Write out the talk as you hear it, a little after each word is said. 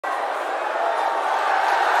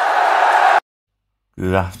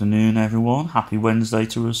Good afternoon, everyone. Happy Wednesday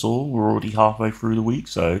to us all. We're already halfway through the week,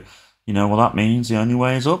 so you know what that means. The only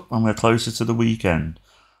way is up, and we're closer to the weekend.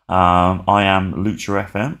 I am Lucha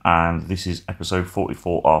FM, and this is episode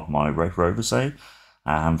 44 of my Raith Rovers save.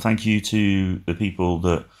 Thank you to the people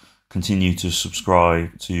that continue to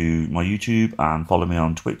subscribe to my YouTube and follow me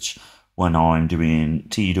on Twitch when I'm doing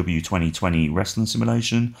TEW 2020 wrestling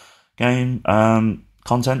simulation game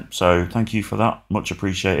content. So thank you for that. Much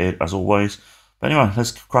appreciated, as always. But anyway,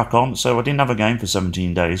 let's crack on. So I didn't have a game for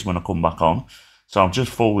 17 days when I come back on. So I've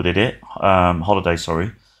just forwarded it, holiday,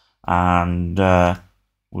 sorry. And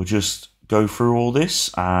we'll just go through all this.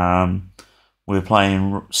 We're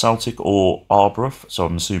playing Celtic or Arbroath, so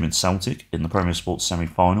I'm assuming Celtic in the Premier Sports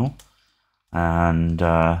semi-final. And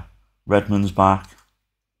Redmond's back.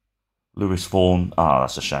 Lewis Vaughan,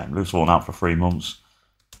 that's a shame. Lewis Vaughan out for 3 months.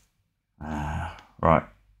 Right,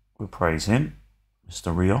 we'll praise him.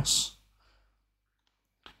 Mr. Rios.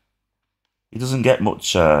 He doesn't get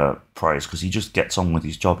much praise because he just gets on with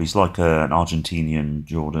his job. He's like an Argentinian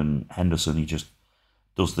Jordan Henderson. He just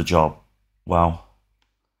does the job well.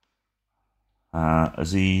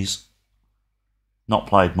 Aziz, not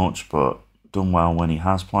played much, but done well when he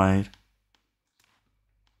has played.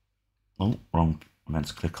 Oh, wrong. I meant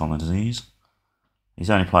to click on Aziz. He's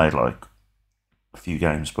only played like a few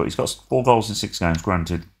games, but he's got 4 goals in 6 games.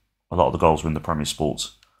 Granted, a lot of the goals were in the Premier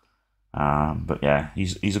Sports. But yeah,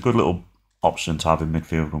 he's a good little option to have in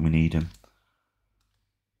midfield when we need him.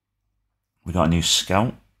 We got a new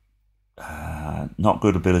scout. Not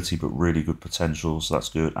good ability, but really good potential, so that's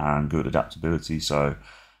good, and good adaptability, so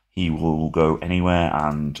he will go anywhere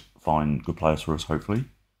and find good players for us, hopefully.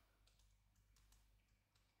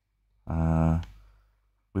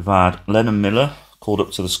 We've had Lennon Miller called up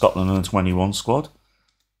to the Scotland under 21 squad,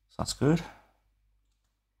 so that's good.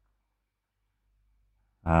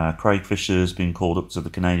 Craig Fisher's been called up to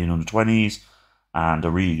the Canadian under 20s, and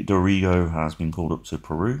Dorigo has been called up to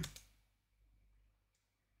Peru.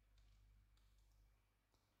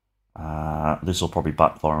 This will probably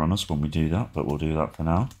backfire on us when we do that, but we'll do that for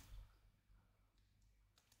now.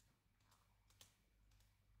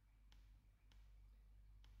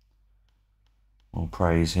 We'll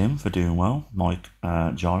praise him for doing well. Mike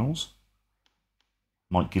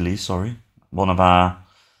Gillies, sorry. One of our...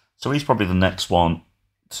 So he's probably the next one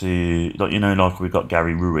to... like we've got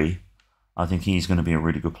Gary Rui. I think he's going to be a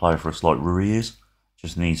really good player for us, like Rui is.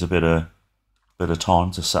 Just needs a bit of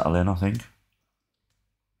time to settle in, I think.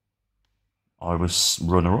 I was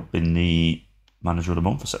runner-up in the Manager of the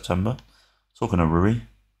Month for September. Talking of Rui.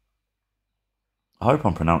 I hope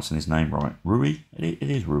I'm pronouncing his name right. Rui? It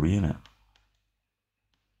is Rui, isn't it?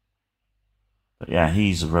 But yeah,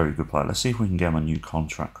 he's a very good player. Let's see if we can get him a new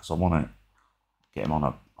contract, because I want to get him on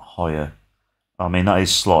a higher... I mean, that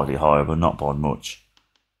is slightly higher, but not by much.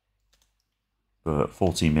 But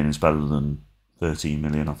 14 million is better than 13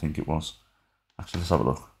 million, I think it was. Actually, let's have a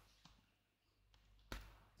look.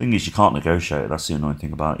 Thing is, you can't negotiate. That's the annoying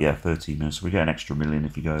thing about it. Yeah, 13 million. So we get an extra million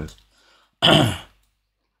if he goes.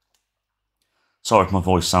 Sorry if my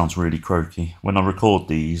voice sounds really croaky. When I record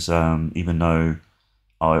these, even though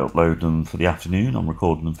I upload them for the afternoon, I'm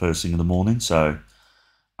recording them first thing in the morning. So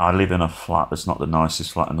I live in a flat that's not the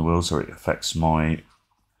nicest flat in the world, so it affects my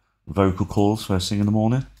vocal cords first thing in the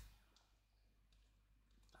morning.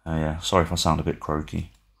 Yeah, sorry if I sound a bit croaky.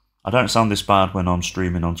 I don't sound this bad when I'm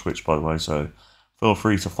streaming on Twitch, by the way, so feel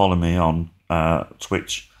free to follow me on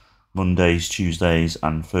Twitch Mondays, Tuesdays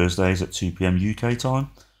and Thursdays at 2 PM UK time,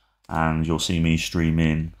 and you'll see me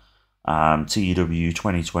streaming TEW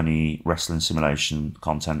 2020 wrestling simulation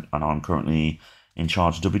content, and I'm currently in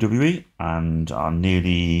charge of WWE, and I'm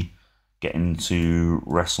nearly getting to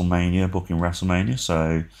WrestleMania, booking WrestleMania,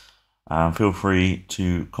 so feel free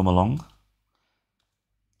to come along.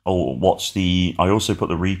 Or watch I also put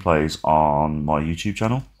the replays on my YouTube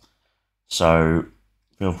channel, so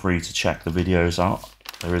feel free to check the videos out.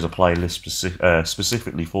 There is a playlist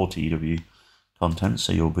specifically for TEW content,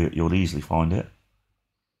 so you'll easily find it.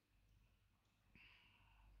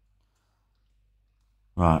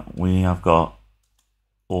 Right, we have got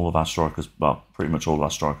all of our strikers, well, pretty much all of our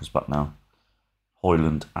strikers back now.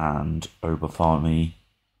 Hoyland and Oberfarmy.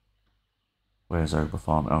 Where's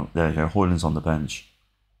Oberfarmy? Oh, there you go. Hoyland's on the bench.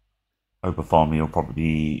 Oberfarmy will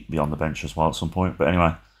probably be on the bench as well at some point. But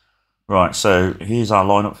anyway, right, so here's our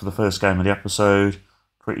lineup for the first game of the episode.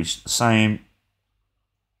 Pretty the same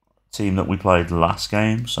team that we played last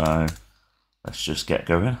game, so let's just get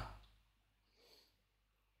going.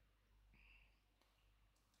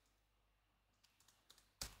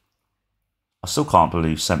 I still can't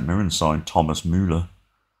believe St Mirren signed Thomas Müller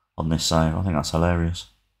on this save. I think that's hilarious.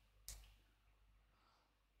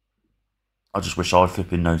 I just wish I'd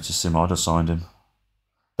flipping noticed him. I'd have signed him.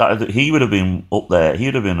 He would have been up there. He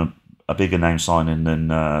would have been a bigger name signing than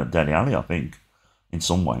Dele Alli, I think, in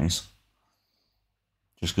some ways,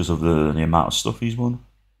 just because of the amount of stuff he's won.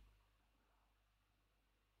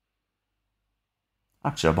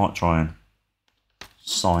 Actually, I might try and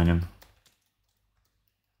sign him.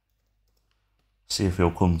 See if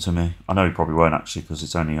he'll come to me. I know he probably won't actually because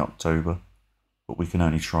it's only October, but we can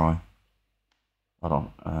only try.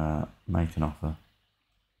 Hold on, make an offer.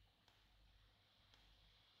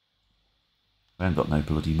 We ain't got no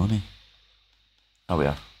bloody money. Oh, we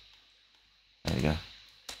have. There you go.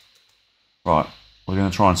 Right, we're going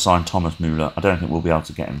to try and sign Thomas Müller. I don't think we'll be able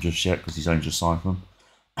to get him just yet because he's only just signed from.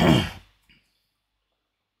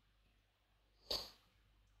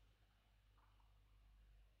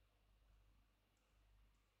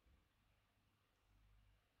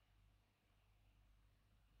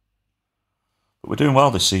 But we're doing well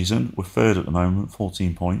this season. We're third at the moment,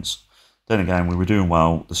 14 points. Then again, we were doing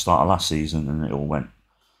well at the start of last season and it all went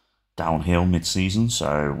downhill mid-season.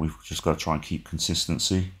 So we've just got to try and keep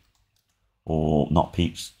consistency or not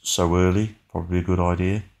peak so early. Probably a good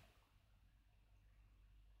idea.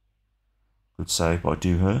 Good save by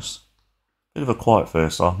Dewhurst. Bit of a quiet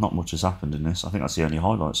first half. Not much has happened in this. I think that's the only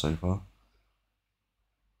highlight so far.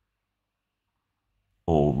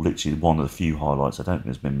 Or literally one of the few highlights. I don't think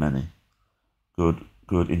there's been many.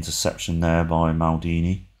 Good interception there by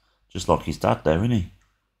Maldini. Just like his dad there, isn't he?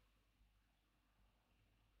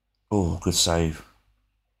 Oh, good save.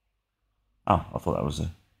 Oh, I thought that was it.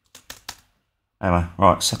 Anyway,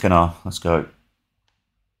 right, second half. Let's go.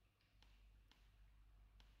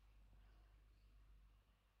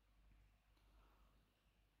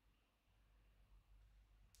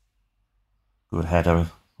 Good header.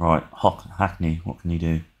 Right, Hackney, what can he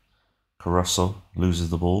do? Caruso loses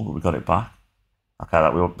the ball, but we got it back. Okay,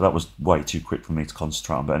 that was way too quick for me to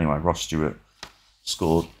concentrate on. But anyway, Ross Stewart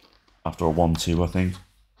scored after a 1-2, I think,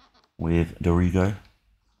 with D'Arrigo,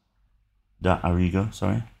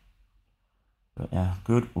 sorry. But yeah,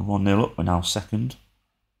 good. We're 1-0 up. We're now second.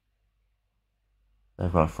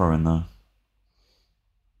 They've got a throw in there.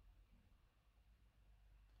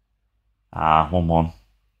 1-1.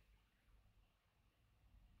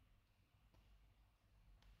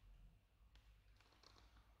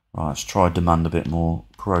 Right, let's try demand a bit more.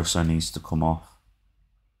 Caruso needs to come off.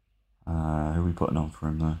 Who are we putting on for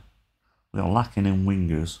him though? We are lacking in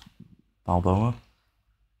wingers. Balboa.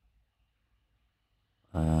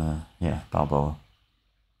 Yeah, Balboa.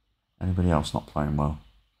 Anybody else not playing well?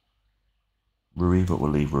 Rui, but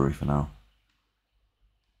we'll leave Rui for now.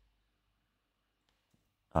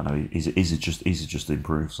 I know he's just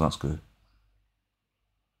improved, so that's good.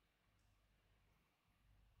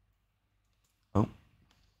 Oh.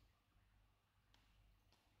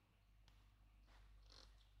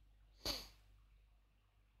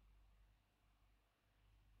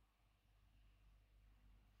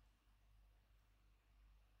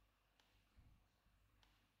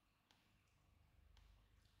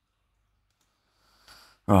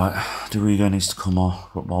 Right, D'Arrigo needs to come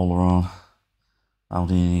off, put Bowler on.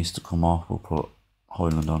 Maldini needs to come off, we'll put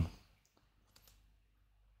Højlund on.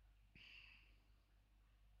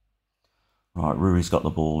 Right, Rui's got the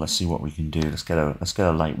ball, let's see what we can do. Let's get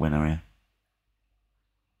a late winner here.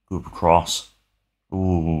 Good cross.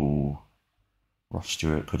 Ooh. Ross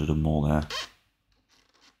Stewart could have done more there.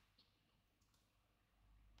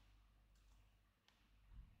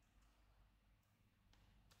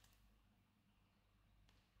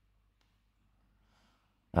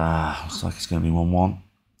 Looks like it's going to be 1-1.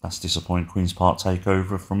 That's disappointing. Queen's Park take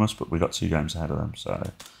over from us, but we got 2 games ahead of them, so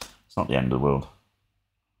it's not the end of the world.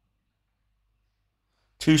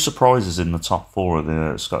 2 surprises in the top 4 of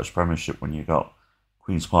the Scottish Premiership when you got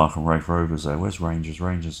Queen's Park and Raith Rovers there. Where's Rangers?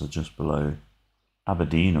 Rangers are just below.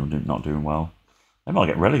 Aberdeen are not doing well. They might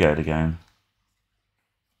get relegated again.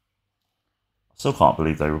 I still can't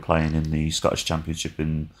believe they were playing in the Scottish Championship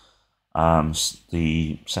in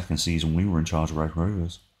the second season we were in charge of Raith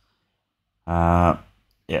Rovers.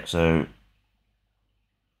 Yeah, so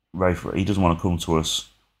Raith, he doesn't want to come to us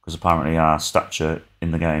because apparently our stature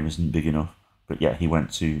in the game isn't big enough. But yeah, he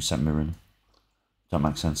went to St Mirren. Don't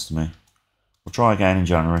make sense to me. We'll try again in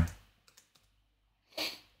January. In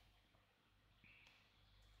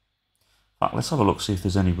fact, let's have a look, see if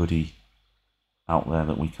there's anybody out there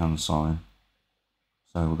that we can sign.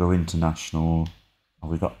 So we'll go international. Have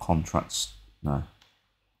we got contracts? No.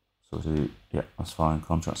 So we'll do, yeah, that's fine.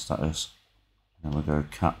 Contract status. And then we'll go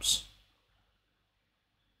caps.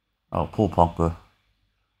 Oh, Paul Pogba.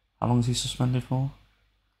 How long is he suspended for?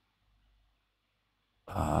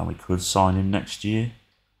 We could sign him next year.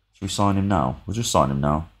 Should we sign him now? We'll just sign him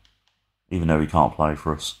now. Even though he can't play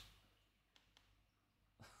for us.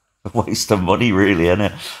 A waste of money, really, isn't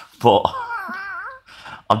it? But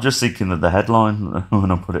I'm just thinking of the headline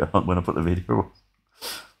when I put it up, when I put the video up.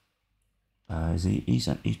 He's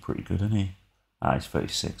pretty good, isn't he? He's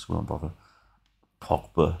 36, we won't bother.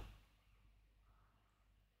 Pogba.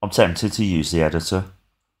 I'm tempted to use the editor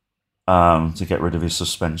to get rid of his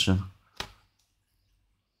suspension.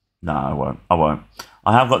 No, I won't.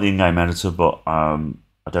 I have got the in-game editor, but I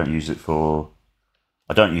don't use it for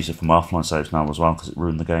my offline saves now as well, because it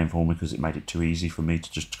ruined the game for me, because it made it too easy for me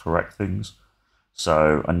to just correct things.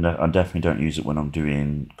 So I definitely don't use it when I'm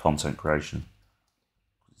doing content creation.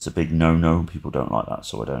 It's a big no-no. People don't like that,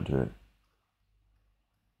 so I don't do it.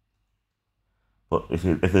 But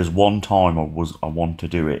if there's one time I want to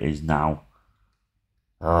do it, is now.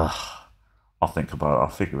 I'll think about it. I'll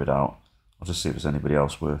figure it out. I'll just see if there's anybody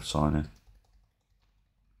else worth signing.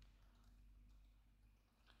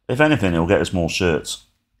 If anything, it'll get us more shirts.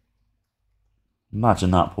 Imagine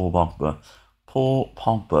that, Paul Pogba. Paul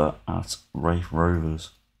Pogba at Raith Rovers.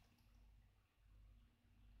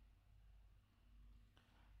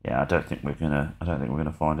 Yeah, I don't think we're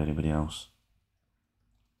gonna find anybody else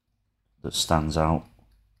that stands out.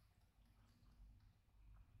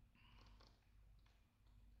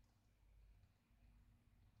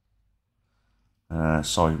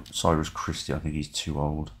 Cyrus Christie, I think he's too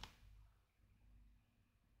old.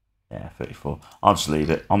 Yeah, 34. I'll just leave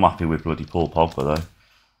it. I'm happy with bloody Paul Pogba though.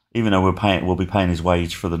 Even though we'll be paying his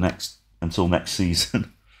wage for until next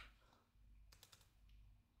season.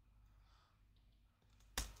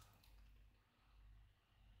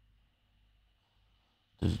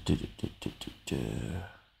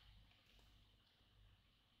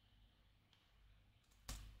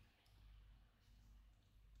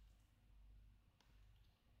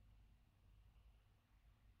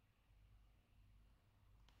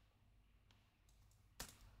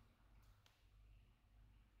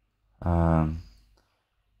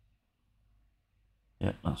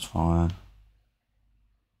 Yeah, that's fine.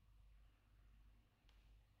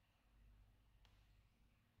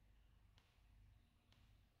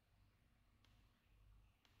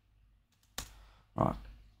 Right.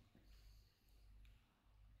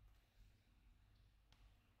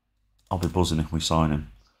 I'll be buzzing if we sign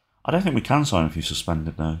him. I don't think we can sign him if he's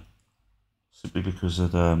suspended though. Simply because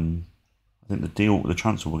of I think the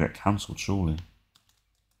transfer will get cancelled surely.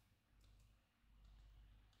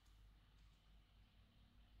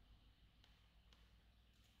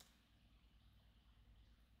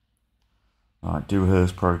 Right,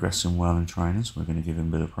 Dewhurst progressing well in training, so we're going to give him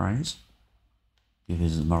a bit of praise. Give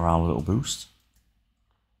his morale a little boost.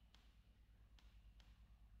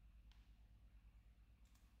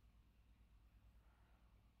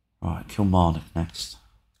 Right, Kilmarnock next.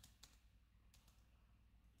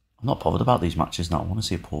 I'm not bothered about these matches now. I want to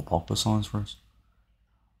see if Paul Pogba signs for us.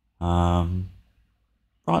 Right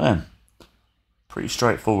then. Pretty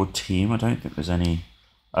straightforward team. I don't think there's any...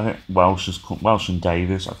 I think Welsh and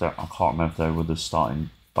Davis. I can't remember if they were the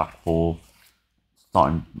starting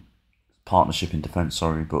starting partnership in defence.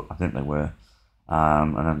 Sorry, but I think they were.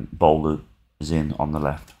 And then Bowler is in on the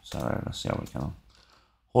left. So let's see how we get on.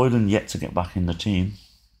 Hoyland yet to get back in the team.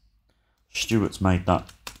 Stewart's made that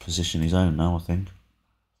position his own now, I think.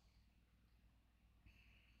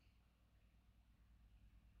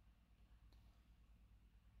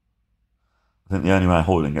 I think the only way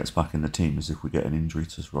Hoyland gets back in the team is if we get an injury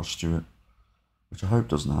to Ross Stewart, which I hope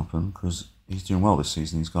doesn't happen because he's doing well this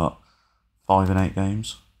season. He's got 5 in 8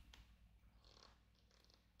 games.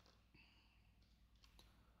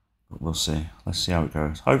 But we'll see. Let's see how it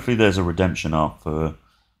goes. Hopefully there's a redemption arc for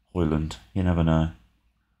Hoyland. You never know.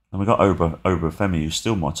 And we got Obafemi, who's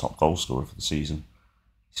still my top goal scorer for the season.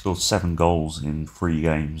 He scored 7 goals in 3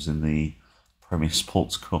 games in the Premier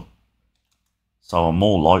Sports Cup. So I'm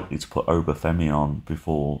more likely to put Obafemi on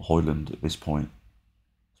before Hoyland at this point.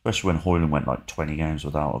 Especially when Hoyland went like 20 games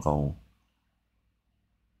without a goal.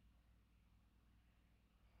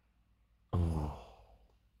 Oh.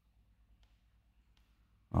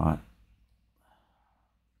 Right.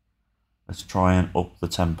 Let's try and up the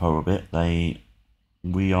tempo a bit. It's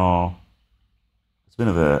been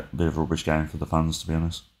a bit of a rubbish game for the fans, to be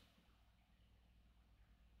honest.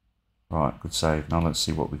 Right, good save. Now let's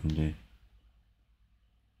see what we can do.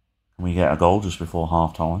 Can we get a goal just before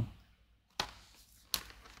half time? I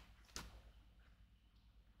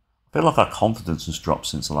feel like our confidence has dropped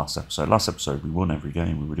since the last episode. Last episode we won every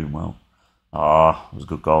game, we were doing well. It was a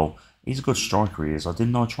good goal. He's a good striker, he is.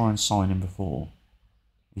 Didn't I try and sign him before?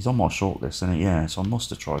 He's on my shortlist, isn't it? Yeah, so I must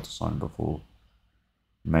have tried to sign him before.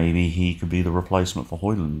 Maybe he could be the replacement for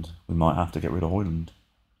Hoyland. We might have to get rid of Hoyland.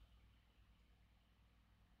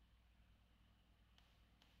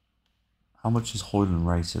 How much is Hoyland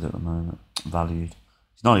rated at the moment? Valued.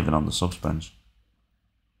 He's not even on the subs bench.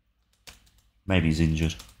 Maybe he's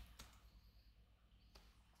injured.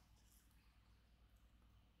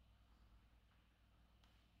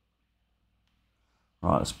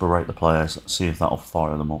 Right, let's berate the players. Let's see if that'll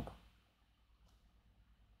fire them up.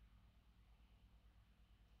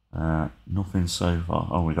 Nothing so far.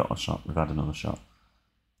 Oh, we got a shot. We've had another shot.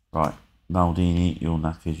 Right, Maldini, you're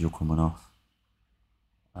knackered. You're coming off.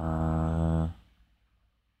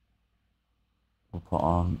 We'll put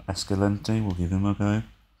on Escalante. We'll give him a go.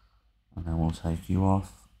 And then we'll take you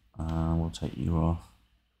off. We'll take you off.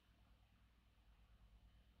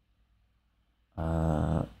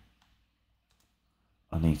 I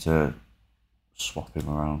need to swap him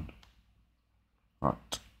around.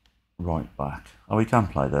 Right back. Oh, he can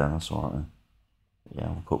play there. That's all right then. Yeah,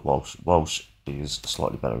 we'll put Walsh. Walsh is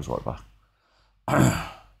slightly better as right back.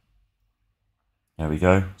 There we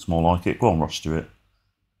go. It's more like it. Go on, Ross Stewart.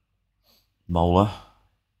 Mola.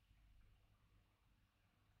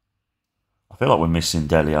 I feel like we're missing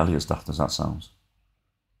Dele Alli, as daft as that sounds.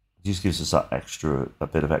 It just gives us that a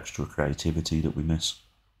bit of extra creativity that we miss.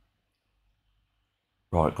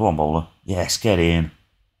 Right, go on, bowler. Yes, get in.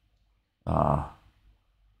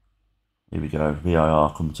 Here we go.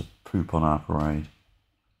 VIR coming to poop on our parade.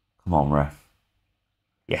 Come on, ref.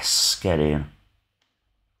 Yes, get in.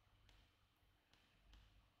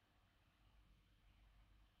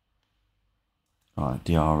 Right,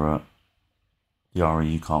 Diarra. Diarra,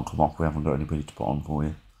 you can't come off. We haven't got anybody to put on for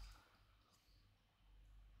you.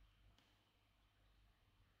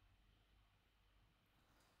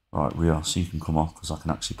 Right, Ria, so you can come off because I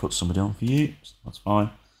can actually put somebody on for you. So that's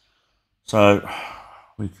fine. So,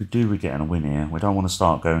 we could do with getting a win here. We don't want to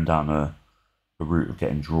start going down the route of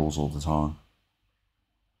getting draws all the time.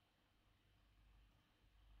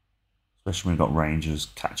 Especially when we've got Rangers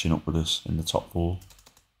catching up with us in the top four.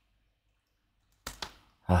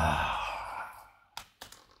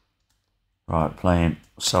 Right, playing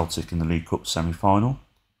Celtic in the League Cup semi-final.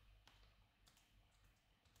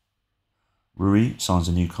 Rui signs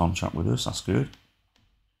a new contract with us. That's good.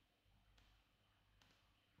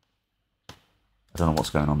 I don't know what's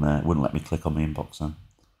going on there. It wouldn't let me click on the inbox then.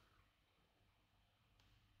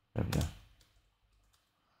 There we go. I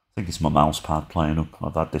think it's my mouse pad playing up.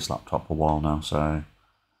 I've had this laptop a while now, so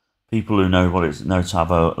people who know to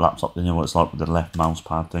have a laptop, they know what it's like with the left mouse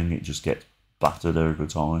pad thing. It just gets battered over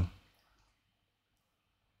time.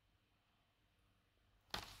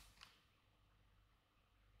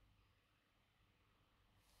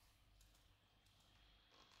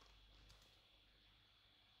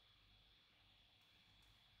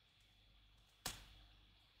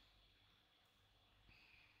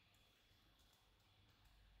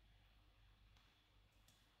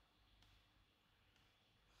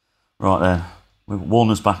 Right then,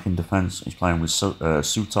 Warner's back in defence. He's playing with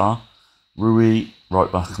Sutar. Rui,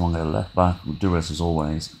 right back, Longo left back. Duez as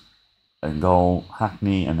always. In goal,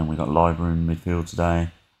 Hackney, and then we got Liver in midfield today.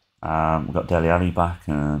 We've got Dele Alli back,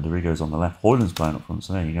 and Dorigo's on the left. Hoyland's playing up front,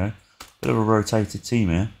 so there you go. Bit of a rotated team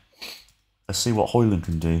here. Let's see what Hoyland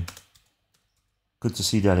can do. Good to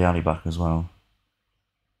see Dele Alli back as well.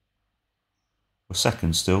 We're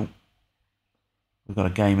second still. We've got a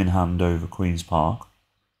game in hand over Queen's Park.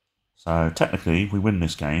 So technically, if we win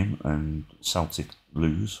this game and Celtic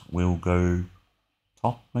lose, we'll go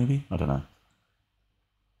top, maybe? I don't know.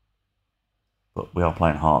 But we are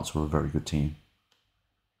playing Hearts, we're a very good team.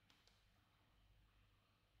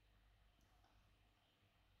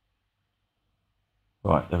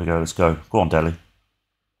 Right, there we go, let's go. Go on, Dele.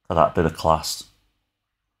 Got that bit of class.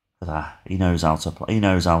 Look at that. He knows how to play. He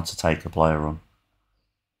knows how to take a player on.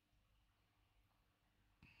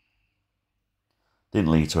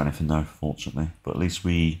 Didn't lead to anything though, fortunately. But at least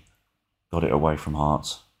we got it away from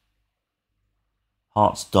Hearts.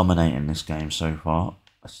 Hearts dominating this game so far.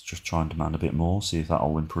 Let's just try and demand a bit more, see if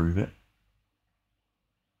that'll improve it.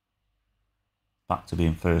 Back to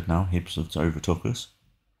being third now. Hibs have overtook us.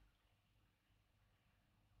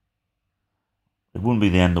 It wouldn't be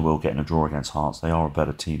the end of the world getting a draw against Hearts. They are a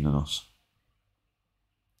better team than us.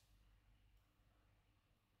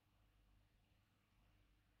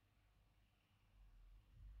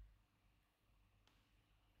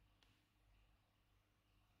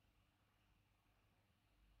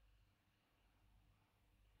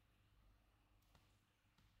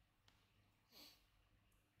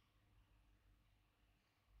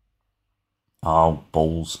 Oh,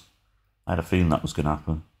 balls. I had a feeling that was going to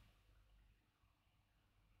happen.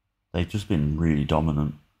 They've just been really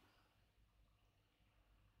dominant.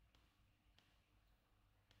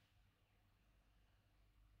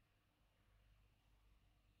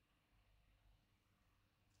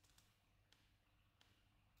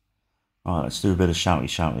 Right, let's do a bit of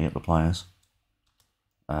shouty at the players.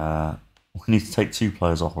 We need to take 2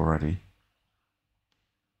 players off already.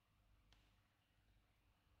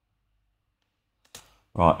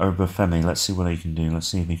 Right, Obafemi, let's see what he can do. Let's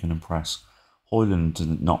see if he can impress. Hoyland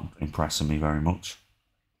did not impress me very much.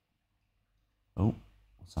 Oh,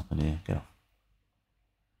 what's happened here? Get off.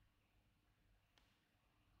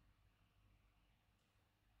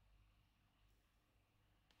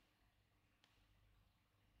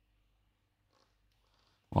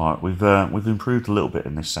 Right, we've improved a little bit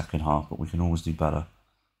in this second half, but we can always do better.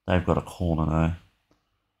 They've got a corner there.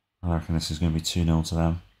 I reckon this is going to be 2-0 to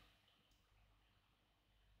them.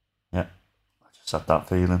 Yep, I just had that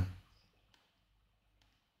feeling.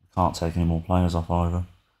 Can't take any more players off either.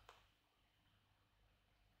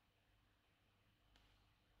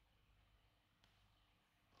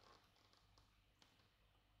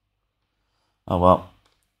 Oh well.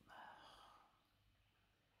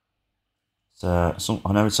 So,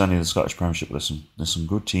 I know it's only the Scottish Premiership, but there's some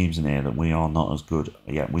good teams in here that we are not as good.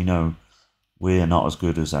 Yeah, we know we're not as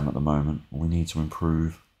good as them at the moment. We need to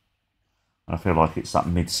improve. I feel like it's that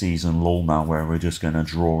mid-season lull now where we're just going to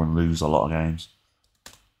draw and lose a lot of games.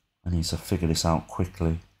 I need to figure this out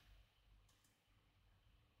quickly.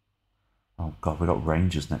 Oh god, we got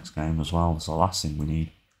Rangers next game as well. That's the last thing we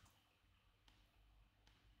need.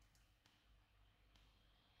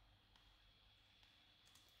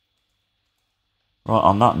 Right,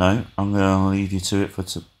 on that note, I'm going to leave you to it for...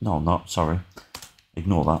 No, I'm not. Sorry.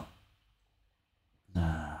 Ignore that.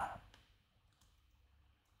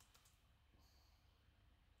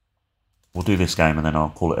 We'll do this game and then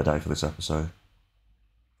I'll call it a day for this episode.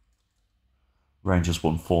 Rangers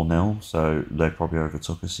won 4-0, so they probably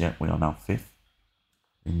overtook us. Yet we are now 5th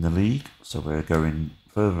in the league, so we're going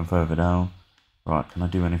further and further down. Right, can I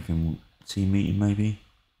do anything? Team meeting maybe?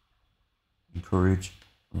 Encourage.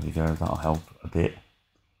 There we go, that'll help a bit.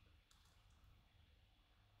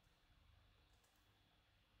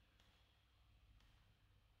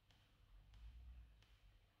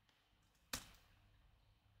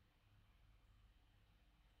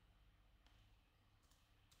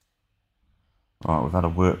 Right, we've had a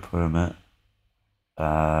work permit.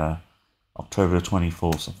 October the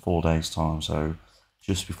 24th, so 4 days time, so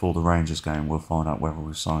just before the Rangers game we'll find out whether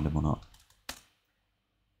we've signed him or not.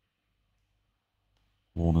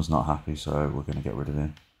 Warner's not happy, so we're going to get rid of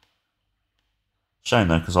him. Shame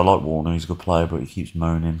though, because I like Warner, he's a good player, but he keeps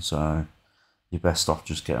moaning, so you're best off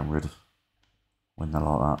just getting rid of when they're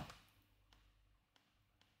like that.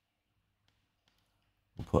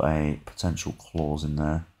 We'll put a potential clause in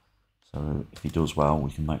there, so if he does well,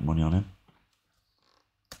 we can make money on him.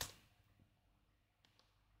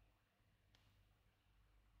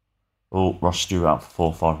 Oh, Ross Stewart out for 4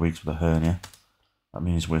 or 5 weeks with a hernia. That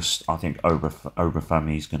means I think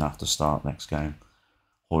Obafemi is going to have to start next game.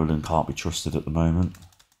 Hoyland can't be trusted at the moment.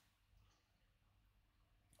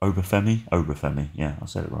 Obafemi, yeah, I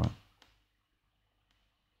said it right.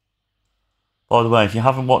 By the way, if you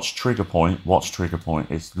haven't watched Trigger Point, watch Trigger Point.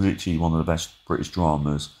 It's literally one of the best British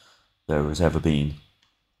dramas there has ever been.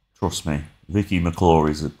 Trust me. Vicky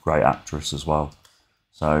McClory is a great actress as well.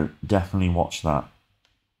 So definitely watch that.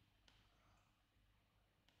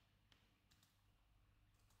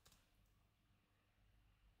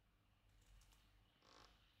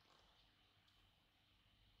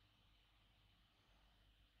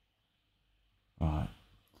 Right.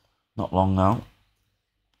 Not long now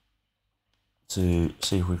to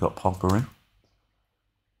see if we've got Pogba in.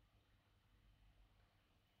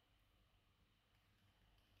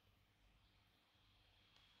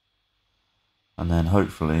 And then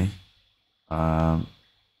hopefully sorry,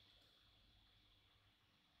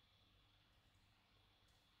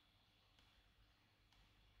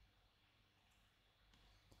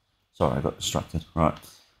 I got distracted. Right.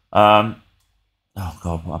 Oh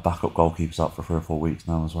god, my backup goalkeeper's up for 3 or 4 weeks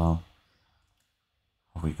now as well.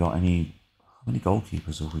 Have we got any? How many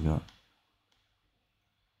goalkeepers have we got?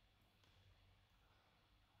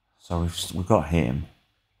 So we've got him.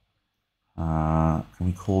 Can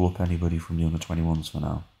we call up anybody from the under-21s for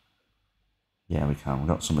now? Yeah, we can. We've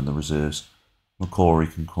got some in the reserves.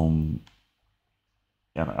 McCory can come.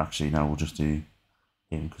 Yeah, actually, no, we'll just do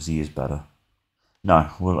him because he is better. No,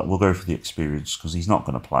 we'll go for the experience because he's not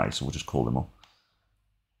going to play, so we'll just call him up.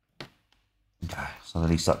 Okay, so at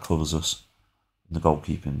least that covers us in the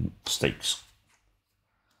goalkeeping stakes.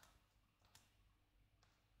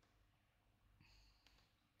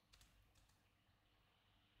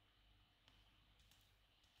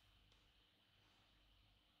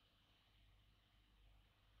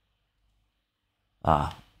 We're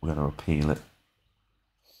going to appeal it.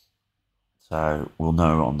 So we'll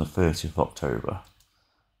know on the 30th of October.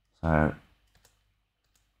 So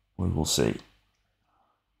we will see.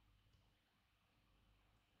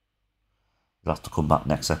 You'll have to come back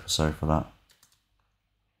next episode for that.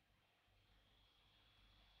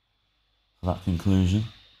 For that conclusion.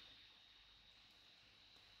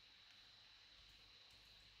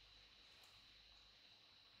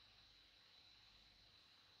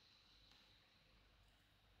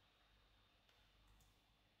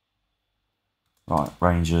 Right,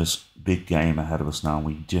 Rangers, big game ahead of us now.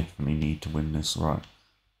 We definitely need to win this. Right.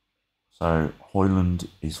 So Hoyland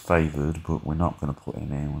is favoured, but we're not going to put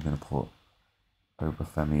him in. We're going to put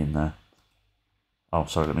Obafemi in there. Oh,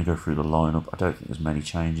 sorry, let me go through the lineup. I don't think there's many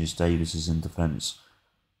changes. Davis is in defence.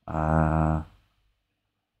 Yeah,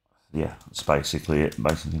 that's basically it.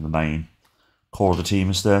 Basically the main core of the team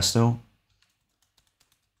is there still.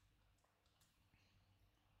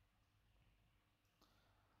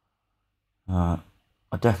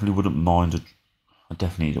 I definitely wouldn't mind. I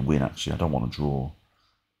definitely need a win, actually. I don't want to draw.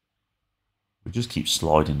 We just keep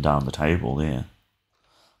sliding down the table here.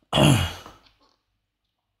 Right,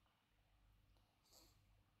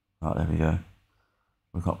 there we go.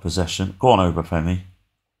 We've got possession. Go on, Obafemi.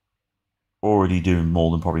 Already doing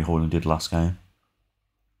more than probably Hoyland did last game.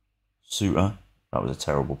 Suter. That was a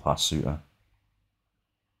terrible pass, Suter.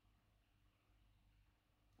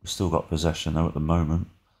 We've still got possession, though, at the moment.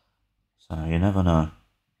 So you never know.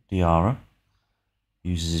 Diarra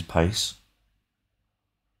uses his pace.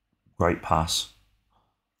 Great pass.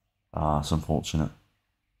 It's unfortunate.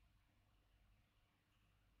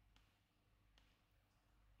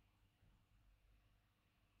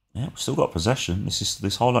 Yeah, we've still got possession.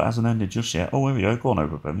 This highlight hasn't ended just yet. Oh, here we go. Go on,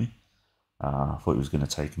 Obafemi. I thought he was going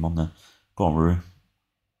to take him on there. Go on, Rui.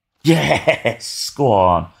 Yes! Go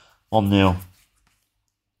on. 1-0.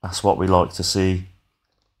 That's what we like to see.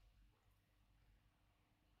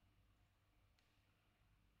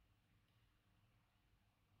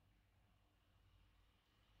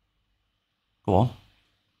 Go on.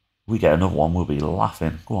 We get another one, we'll be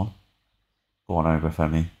laughing. Go on. Go on,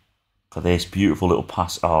 Obafemi. For this beautiful little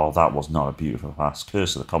pass. Oh, that was not a beautiful pass.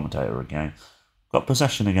 Curse of the commentator again. Got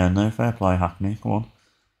possession again, though. Fair play, Hackney. Go on.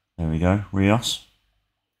 There we go. Rios.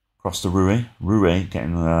 Across to Rui. Rui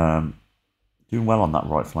getting doing well on that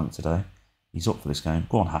right flank today. He's up for this game.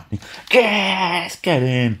 Go on, Hackney. Yes! Get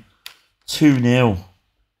in. 2-0.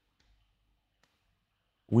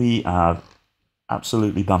 We have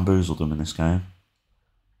absolutely bamboozled them in this game.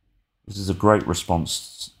 This is a great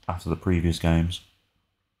response after the previous games.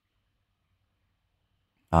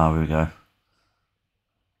 Here we go.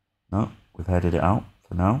 No, we've headed it out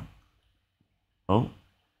for now. Oh,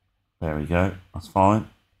 there we go. That's fine.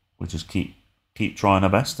 We'll just keep trying our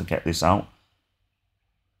best to get this out.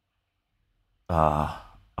 I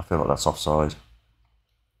feel like that's offside.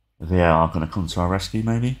 The VAR going to come to our rescue,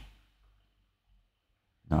 maybe?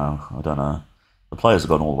 No, I don't know. The players have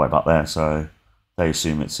gone all the way back there, so they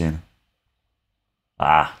assume it's in.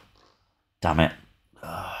 Damn it.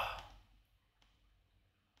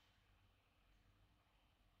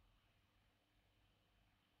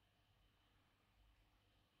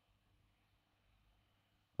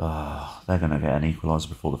 They're going to get an equaliser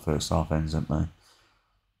before the first half ends, aren't they?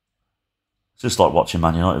 It's just like watching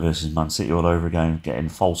Man United versus Man City all over again, getting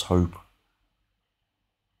false hope.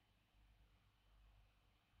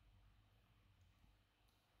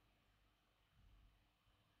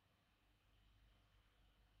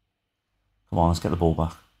 Come on, let's get the ball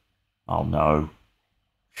back. Oh no.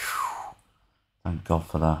 Whew. Thank God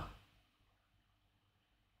for that.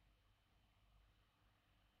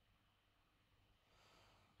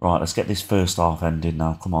 Right, let's get this first half ended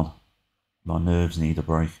now. Come on. My nerves need a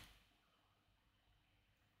break.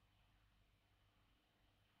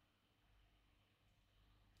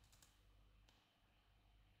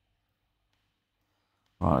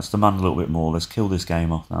 Right, let's demand a little bit more. Let's kill this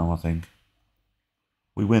game off now, I think.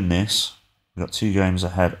 We win this. We've got 2 games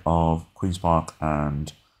ahead of Queen's Park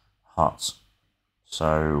and Hearts.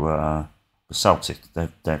 So, the Celtic,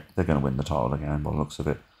 they're going to win the title again by the looks of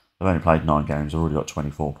it. They've only played 9 games, already got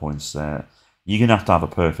 24 points there. You're going to have a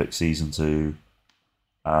perfect season to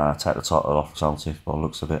take the title off Celtic by the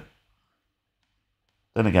looks of it.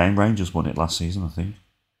 Then again, Rangers won it last season, I think.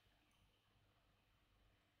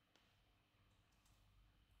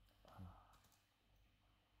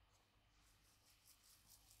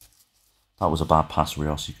 That was a bad pass,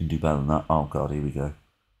 Rios. You can do better than that. Oh, God, here we go.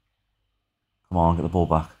 Come on, get the ball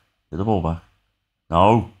back. Get the ball back.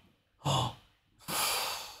 No.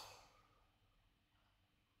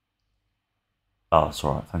 Oh, that's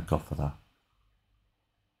all right. Thank God for that.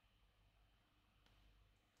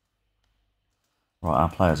 Right, our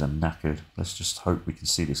players are knackered. Let's just hope we can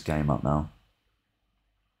see this game up now.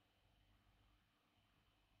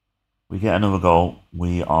 We get another goal.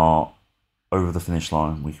 We are over the finish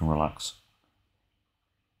line. We can relax.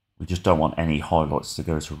 We just don't want any highlights to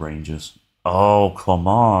go to Rangers. Oh, come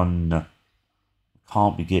on. We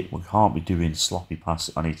can't be doing sloppy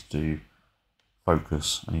passes. I need to do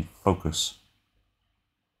focus. I need focus.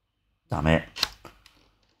 Damn it.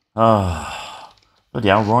 Ah, bloody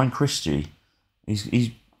hell, Ryan Christie.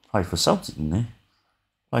 He's played for Celtic, didn't he?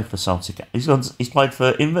 Played for Celtic. He's played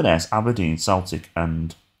for Inverness, Aberdeen, Celtic,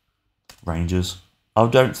 and Rangers. I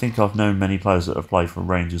don't think I've known many players that have played for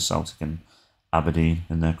Rangers, Celtic, and Aberdeen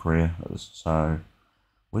in their career. So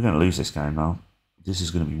we're going to lose this game now. This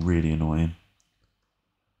is going to be really annoying.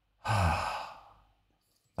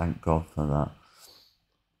 Thank God for that.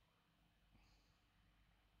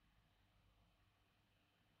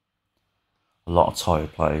 A lot of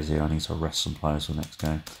tired players here. I need to rest some players for the next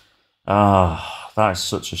game. That is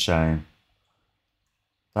such a shame.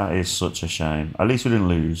 That is such a shame. At least we didn't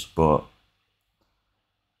lose, but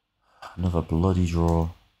another bloody draw.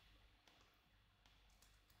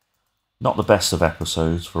 Not the best of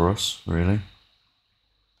episodes for us, really.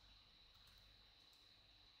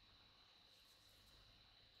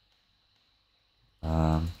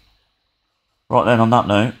 Right then, on that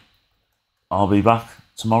note, I'll be back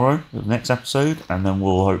tomorrow with the next episode, and then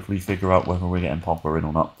we'll hopefully figure out whether we're getting Popper in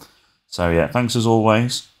or not. So yeah, thanks as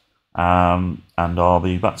always, and I'll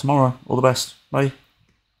be back tomorrow. All the best. Bye.